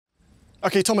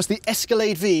Okay, Thomas, the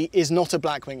Escalade V is not a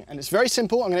Blackwing, and it's very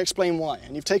simple. I'm going to explain why.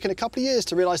 And you've taken a couple of years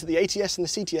to realise that the ATS and the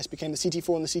CTS became the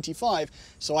CT4 and the CT5,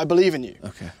 so I believe in you.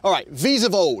 Okay. All right, Vs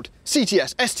of old,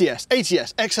 CTS, STS,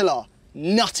 ATS, XLR,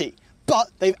 nutty, but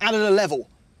they've added a level,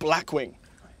 Blackwing.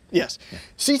 Yes. Yeah.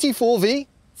 CT4-V,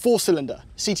 4-cylinder.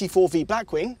 CT4-V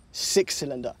Blackwing,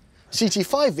 6-cylinder.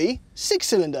 CT5-V,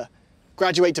 6-cylinder.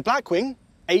 Graduate to Blackwing,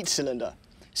 8-cylinder.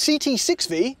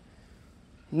 CT6-V,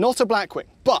 not a Blackwing,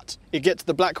 but it gets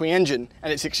the Blackwing engine,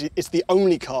 and it's the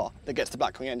only car that gets the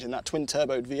Blackwing engine, that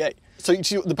twin-turboed V8. So you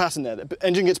see the pattern there. The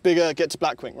engine gets bigger, gets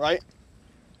Blackwing, right?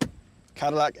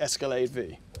 Cadillac Escalade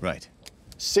V. Right.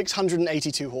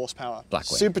 682 horsepower.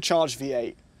 Blackwing. Supercharged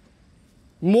V8.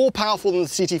 More powerful than the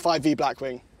CT5-V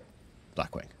Blackwing.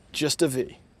 Blackwing. Just a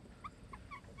V.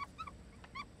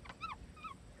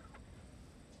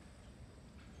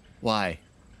 Why?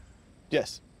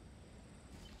 Yes.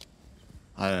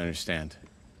 I don't understand.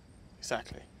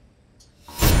 Exactly.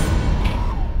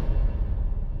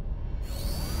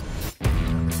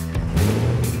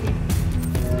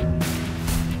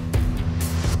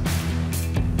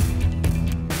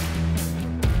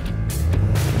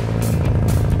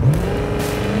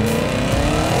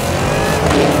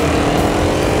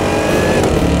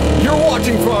 You're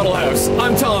watching Throttle House.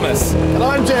 I'm Thomas. And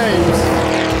I'm James.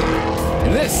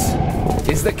 And this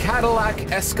is the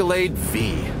Cadillac Escalade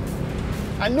V.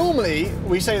 And normally,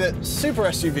 we say that super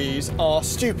SUVs are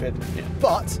stupid,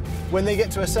 but when they get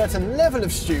to a certain level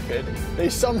of stupid, they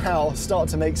somehow start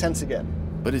to make sense again.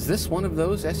 But is this one of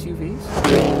those SUVs?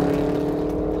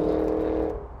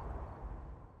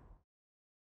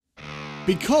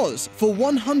 Because for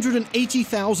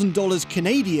 $180,000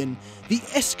 Canadian, the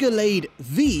Escalade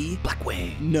V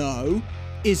Blackwing. No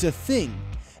is a thing.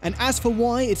 And as for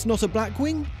why it's not a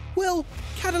Blackwing, well,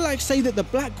 Cadillac say that the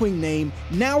Blackwing name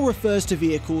now refers to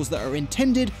vehicles that are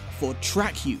intended for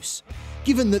track use.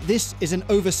 Given that this is an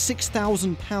over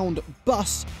 6,000 pound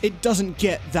bus, it doesn't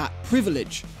get that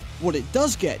privilege. What it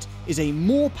does get is a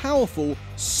more powerful,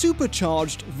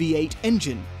 supercharged V8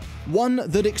 engine, one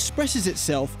that expresses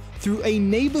itself through a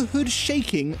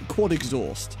neighborhood-shaking quad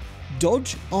exhaust.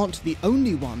 Dodge aren't the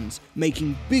only ones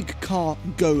making big car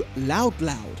go loud.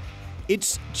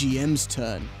 It's GM's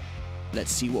turn. Let's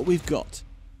see what we've got.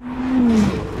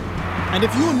 And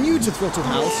if you're new to Throttle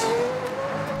House,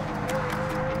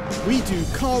 we do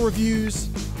car reviews,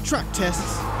 track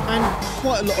tests, and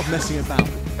quite a lot of messing about.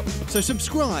 So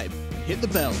subscribe, hit the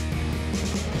bell.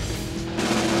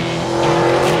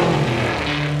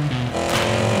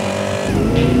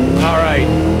 All right.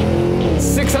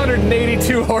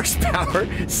 682 horsepower,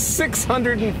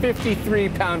 653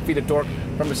 pound-feet of torque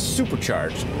from a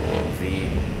supercharged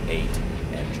V8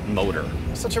 engine motor.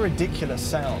 Such a ridiculous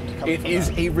sound. It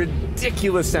is a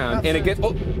ridiculous sound, and it gets.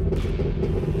 Oh.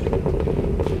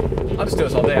 I'll just do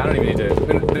this all day. I don't even need to.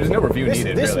 There's no review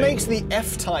needed. This really. makes the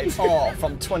F-Type R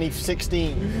from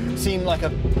 2016 seem like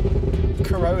a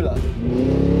Corolla.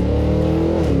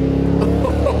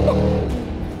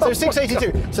 So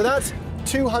 682. So that's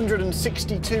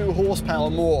 262 horsepower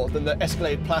more than the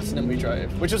Escalade Platinum we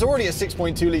drove, which was already a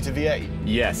 6.2 litre V8.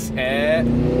 Yes.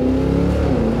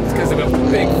 It's because of a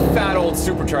big fat old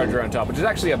supercharger on top, which is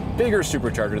actually a bigger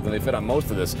supercharger than they fit on most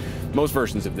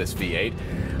versions of this V8.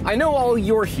 I know all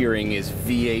you're hearing is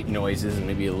V8 noises and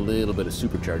maybe a little bit of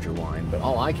supercharger whine, but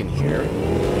all I can hear.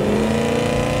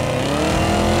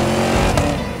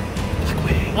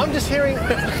 I'm just hearing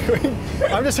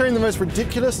the most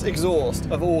ridiculous exhaust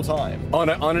of all time. On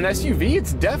an SUV,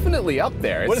 it's definitely up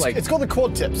there. It's got the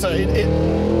quad tip, so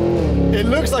it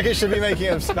looks like it should be making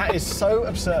a. That is so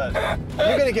absurd.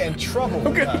 You're going to get in trouble.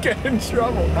 I'm going to get in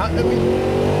trouble.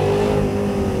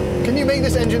 Can you make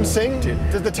this engine sing?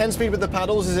 Does the 10-speed with the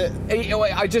paddles? Is it?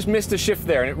 I just missed a shift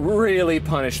there, and it really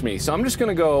punished me. So I'm just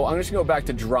gonna go back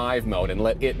to drive mode and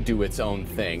let it do its own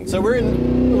thing. So we're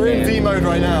in V mode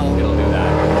right now. It'll do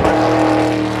that.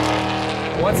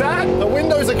 What's that? The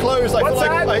windows are closed. What's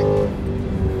that?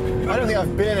 I don't think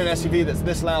I've been in an SUV that's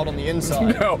this loud on the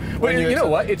inside. No, but you know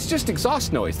what? It's just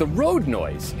exhaust noise. The road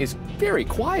noise is very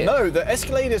quiet. No, the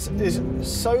Escalade is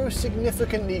so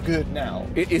significantly good now.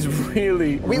 It is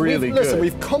really good. Listen,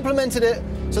 we've complimented it.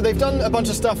 So they've done a bunch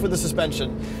of stuff with the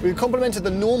suspension. We've complimented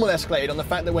the normal Escalade on the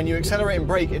fact that when you accelerate and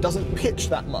brake, it doesn't pitch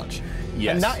that much.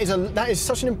 Yes. And that is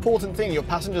such an important thing. Your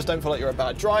passengers don't feel like you're a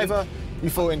bad driver. You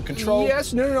feel in control.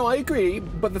 Yes, no, I agree.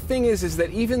 But the thing is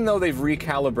that even though they've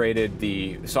recalibrated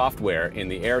the software in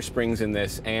the air springs in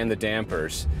this and the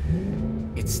dampers,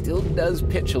 it still does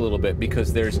pitch a little bit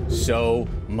because there's so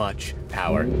much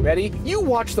power. Ready? You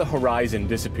watch the horizon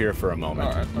disappear for a moment.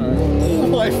 All right. Oh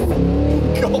my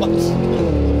God.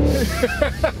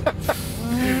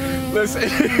 Listen,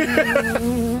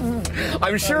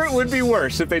 I'm sure it would be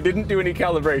worse if they didn't do any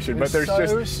calibration, but there's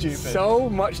just so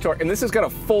much torque. And this has got a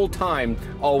full-time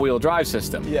all-wheel drive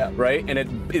system, right? And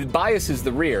it biases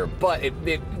the rear, but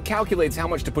it calculates how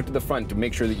much to put to the front to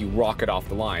make sure that you rock it off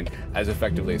the line as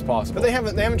effectively as possible. But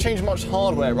they haven't changed much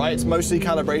hardware, right? It's mostly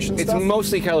calibration stuff? It's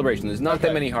mostly calibration. There's not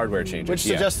that many hardware changes. Which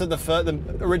suggests that the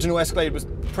original Escalade was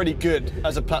pretty good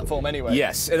as a platform anyway.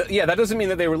 Yes. Yeah, that doesn't mean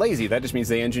that they were lazy. That just means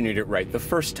they engineered it right the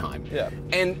first time. Yeah.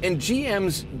 And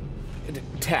GM's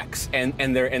techs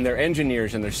and their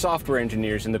engineers and their software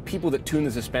engineers and the people that tune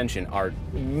the suspension are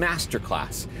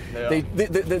masterclass.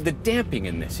 The damping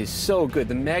in this is so good.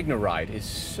 The Magna Ride is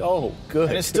so good.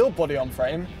 And it's still body on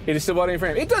frame. It is still body on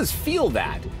frame. It does feel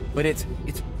that, but it's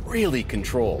really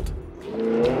controlled.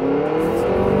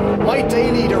 My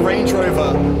daily to Range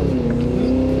Rover.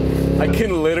 I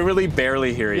can literally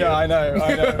barely hear you. Yeah, I know.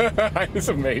 It's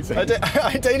amazing.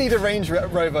 I daily to Range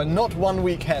Rover not 1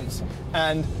 week hence,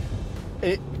 and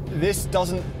this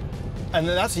doesn't, and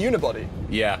that's a unibody.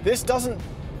 Yeah. This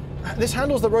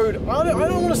handles the road, I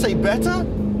don't want to say better,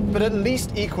 but at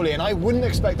least equally, and I wouldn't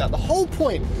expect that. The whole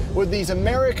point with these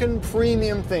American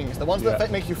premium things, the ones that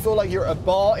make you feel like you're at a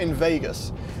bar in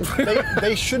Vegas,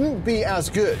 they shouldn't be as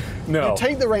good. No. You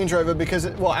take the Range Rover because,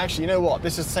 well, actually, you know what?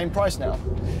 This is the same price now.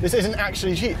 This isn't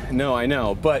actually cheap. No, I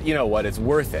know, but you know what? It's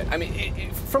worth it. I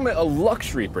mean, from a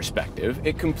luxury perspective,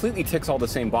 it completely ticks all the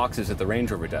same boxes that the Range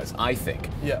Rover does, I think.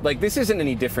 Yeah. Like, this isn't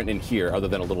any different in here, other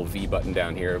than a little V button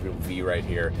down here, a little V right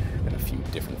here, and a few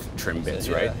different trim bits,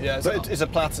 right? Yeah, so it's a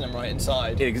platinum right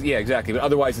inside. Yeah, exactly. But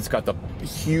otherwise, it's got the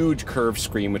huge curved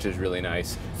screen, which is really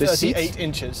nice. The 38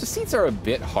 inches. The seats are a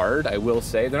bit hard, I will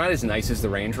say. They're not as nice as the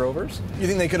Range Rovers. You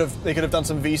think they could have done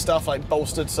some V stuff, like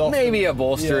bolstered soft? Maybe a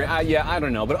bolster. Yeah, I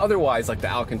don't know. But otherwise, like the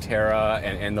Alcantara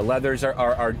and the leathers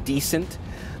are decent.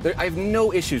 I have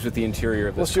no issues with the interior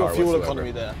of this car. What's your fuel whatsoever.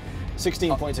 economy there?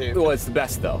 16.2. Well, it's the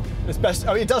best though. It's best.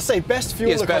 Oh, it does say best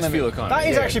fuel economy. Best fuel economy. That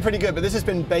is actually pretty good, but this has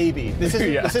been baby. This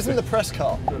isn't, this isn't the press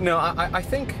car. No, I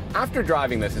think after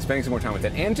driving this and spending some more time with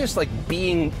it, and just like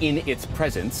being in its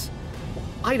presence,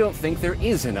 I don't think there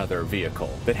is another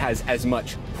vehicle that has as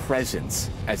much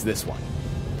presence as this one.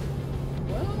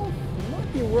 Well, you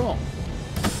might be wrong.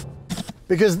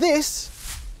 Because this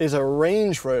is a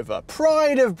Range Rover,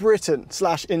 pride of Britain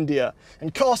 / India,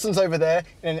 and Karston's over there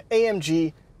in an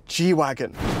AMG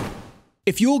G-Wagon.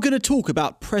 If you're going to talk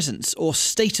about presence or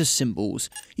status symbols,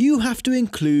 you have to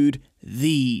include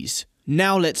these.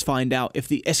 Now let's find out if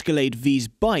the Escalade V's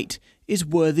bite is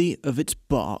worthy of its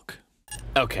bark.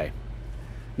 Okay,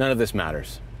 none of this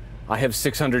matters. I have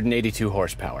 682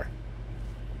 horsepower.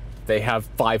 They have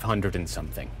 500 and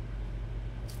something.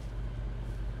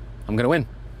 I'm gonna win.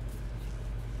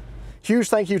 Huge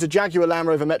thank you to Jaguar Land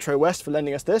Rover Metro West for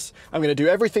lending us this. I'm going to do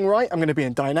everything right. I'm going to be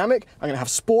in dynamic. I'm going to have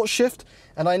sports shift.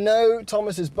 And I know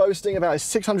Thomas is boasting about his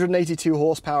 682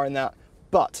 horsepower in that,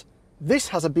 but this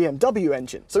has a BMW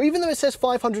engine. So even though it says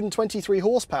 523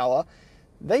 horsepower,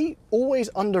 they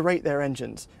always underrate their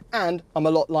engines. And I'm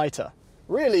a lot lighter.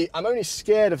 Really, I'm only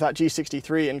scared of that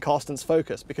G63 in Karston's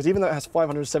Focus, because even though it has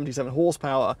 577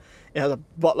 horsepower, it has a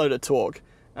buttload of torque,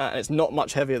 and it's not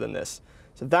much heavier than this.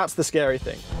 So that's the scary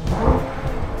thing.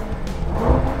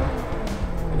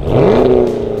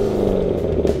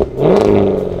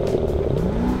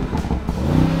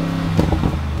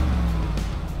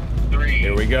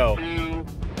 Here we go. Go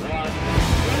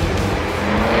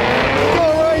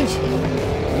range!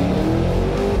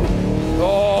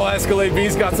 Oh, Escalade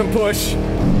V's got some push.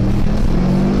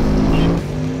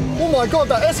 Oh my God,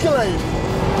 that Escalade!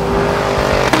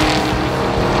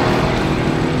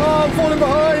 Oh, I'm falling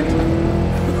behind!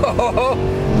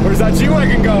 Where's that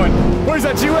G-Wagon going? Where's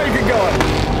that G-Wagon going?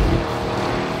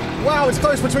 Wow, it's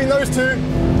close between those two.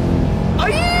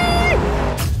 Aye!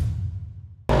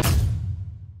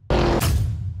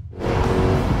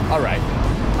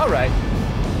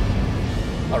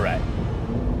 All right.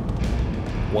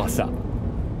 What's up?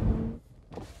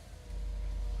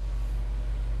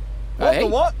 What Hey. the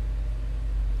what?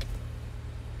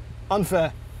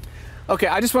 Unfair. Okay,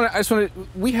 I just want to.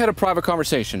 We had a private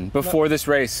conversation before this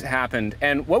race happened,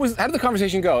 and how did the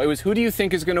conversation go? It was, who do you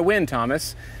think is going to win,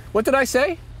 Thomas? What did I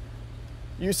say?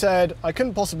 You said, I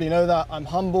couldn't possibly know that. I'm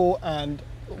humble, and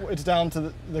it's down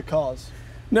to the cars.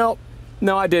 No,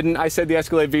 I didn't. I said the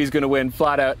Escalade V is going to win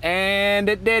flat out, and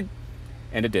it did.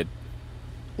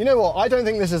 You know what? I don't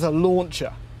think this is a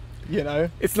launcher. You know,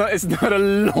 It's not a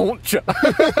launcher.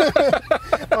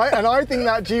 and I think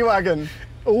that G-Wagon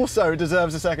also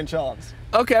deserves a second chance.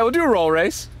 Okay, we'll do a roll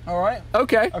race. All right.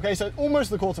 Okay. Okay, so almost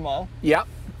the quarter mile, Yeah.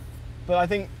 but I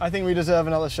think we deserve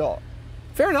another shot.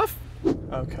 Fair enough.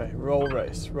 Okay, roll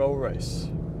race, roll race.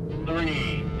 3, 2,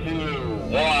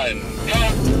 1, go!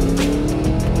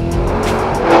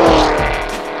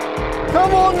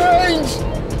 Come on, range!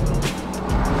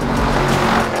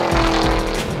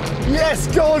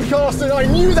 Yes, go on, Karston. I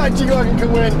knew that G-Wagon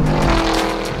could win.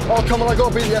 Oh, come on, I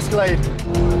gotta beat the Escalade.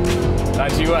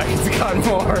 That G-Wagon's got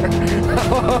more.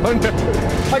 Oh,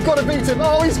 no. I gotta beat him.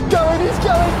 Oh, he's going, he's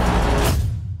going.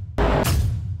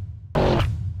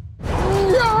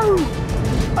 No!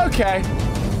 Okay.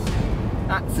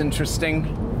 That's interesting.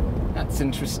 That's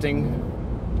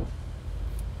interesting.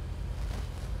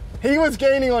 He was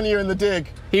gaining on you in the dig.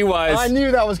 He was. I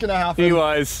knew that was gonna happen. He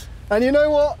was. And you know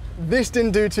what? This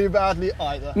didn't do too badly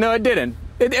either. No, it didn't.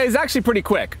 It is actually pretty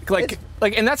quick. Like,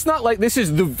 and that's not like this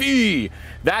is the V.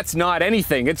 That's not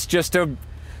anything. It's just a.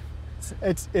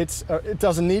 It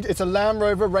doesn't need. It's a Land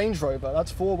Rover Range Rover.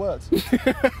 That's 4 words.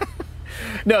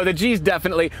 No, the G's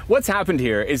definitely. What's happened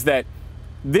here is that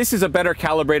this is a better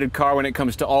calibrated car when it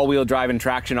comes to all-wheel drive and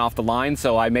traction off the line.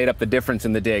 So I made up the difference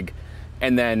in the dig,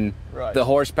 and then the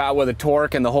horsepower, the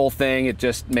torque, and the whole thing. It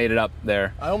just made it up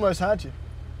there. I almost had you.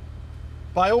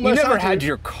 But I almost you never had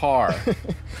your car.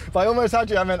 If I almost had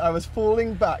you, I meant I was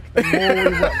falling back the more we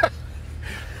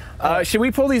went. Should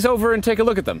we pull these over and take a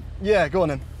look at them? Yeah, go on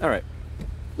then. All right.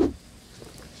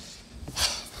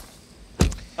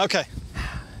 Okay.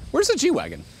 Where's the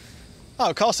G-Wagon?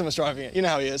 Oh, Karston was driving it. You know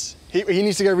how he is. He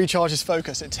needs to go recharge his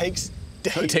Focus. It takes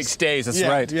days. It takes days, that's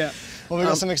right. Yeah. Well, we've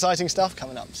got some exciting stuff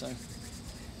coming up, so.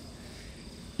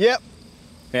 Yep.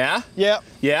 Yeah? Yep.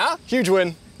 Yeah? Huge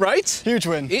win. Right? Huge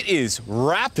win. It is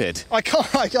rapid. I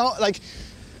can't, like.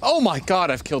 Oh my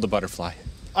God, I've killed a butterfly.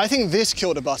 I think this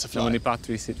killed a butterfly.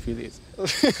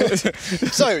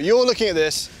 So, you're looking at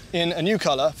this in a new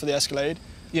colour for the Escalade.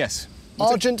 Yes.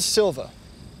 Argent silver.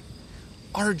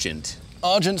 Argent.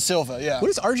 Argent silver, yeah. What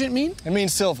does argent mean? It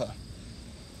means silver.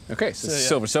 Okay, so, yeah.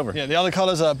 silver, silver. Yeah, the other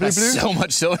colours are blue, That's blue. so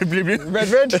much silver, blue, blue. Red,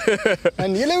 red.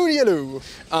 And yellow, yellow.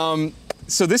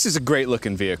 So this is a great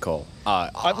looking vehicle.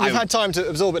 We've had time to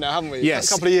absorb it now, haven't we? Yes. A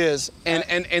couple of years.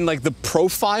 And like the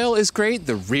profile is great,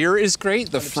 the rear is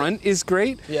great, the 100%. Front is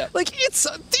great. Yeah. Like it's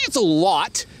a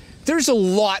lot. There's a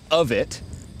lot of it.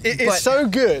 It's so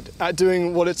good at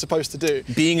doing what it's supposed to do.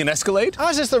 Being an Escalade?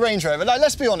 As is the Range Rover. Like,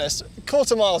 let's be honest,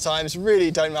 quarter-mile times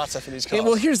really don't matter for these cars. Yeah,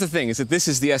 well, here's the thing, is that this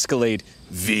is the Escalade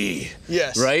V.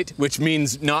 Yes. Right? Which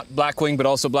means not Blackwing, but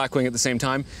also Blackwing at the same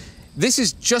time. This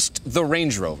is just the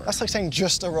Range Rover. That's like saying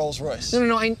just a Rolls Royce.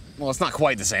 No. Well, it's not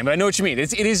quite the same, but I know what you mean.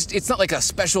 It's not like a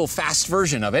special fast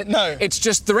version of it. No. It's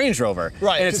just the Range Rover.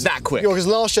 Right. And it's that quick. Because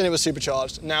last gen it was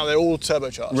supercharged. Now they're all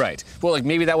turbocharged. Right. Well, like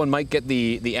maybe that one might get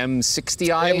the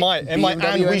M60i. It might. And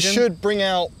engine. we should bring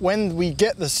out, when we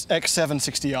get the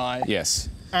X760i. Yes.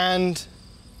 And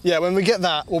yeah, when we get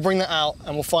that, we'll bring that out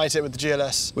and we'll fight it with the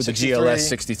GLS. With the GLS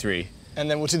 63. And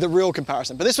then we'll do the real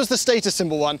comparison. But this was the status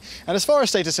symbol one. And as far as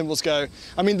status symbols go,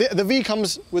 I mean, the V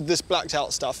comes with this blacked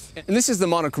out stuff. And this is the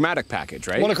monochromatic package,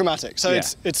 right? Monochromatic. So yeah.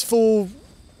 it's full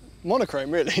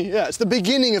monochrome, really. Yeah, it's the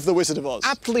beginning of the Wizard of Oz.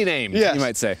 Aptly named, yes. You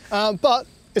might say. But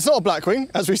it's not a Blackwing,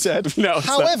 as we said. No.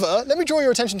 However, let me draw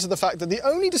your attention to the fact that the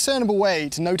only discernible way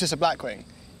to notice a Blackwing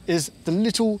is the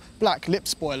little black lip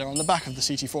spoiler on the back of the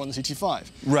CT4 and the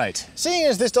CT5. Right. Seeing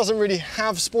as this doesn't really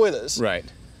have spoilers, right.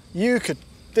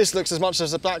 This looks as much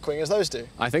as a Blackwing as those do.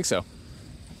 I think so.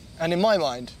 And in my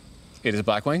mind, it is a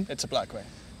Blackwing? It's a Blackwing.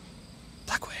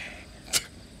 Blackwing.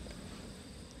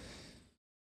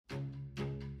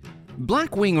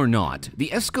 Blackwing or not,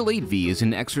 the Escalade V is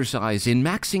an exercise in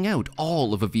maxing out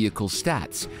all of a vehicle's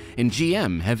stats, and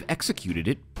GM have executed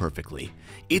it perfectly.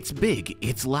 It's big,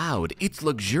 it's loud, it's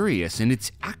luxurious, and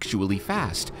it's actually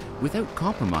fast, without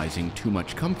compromising too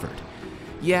much comfort.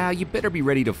 Yeah, you better be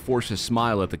ready to force a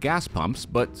smile at the gas pumps,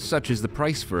 but such is the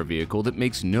price for a vehicle that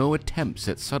makes no attempts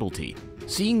at subtlety.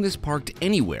 Seeing this parked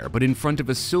anywhere but in front of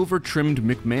a silver-trimmed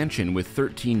McMansion with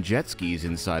 13 jet skis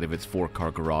inside of its 4-car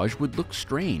garage would look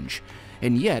strange.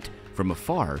 And yet, from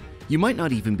afar, you might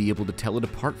not even be able to tell it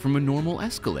apart from a normal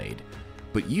Escalade.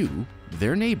 But you,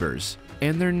 their neighbors,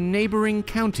 and their neighboring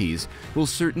counties will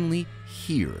certainly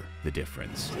hear the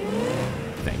difference.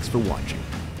 Thanks for watching.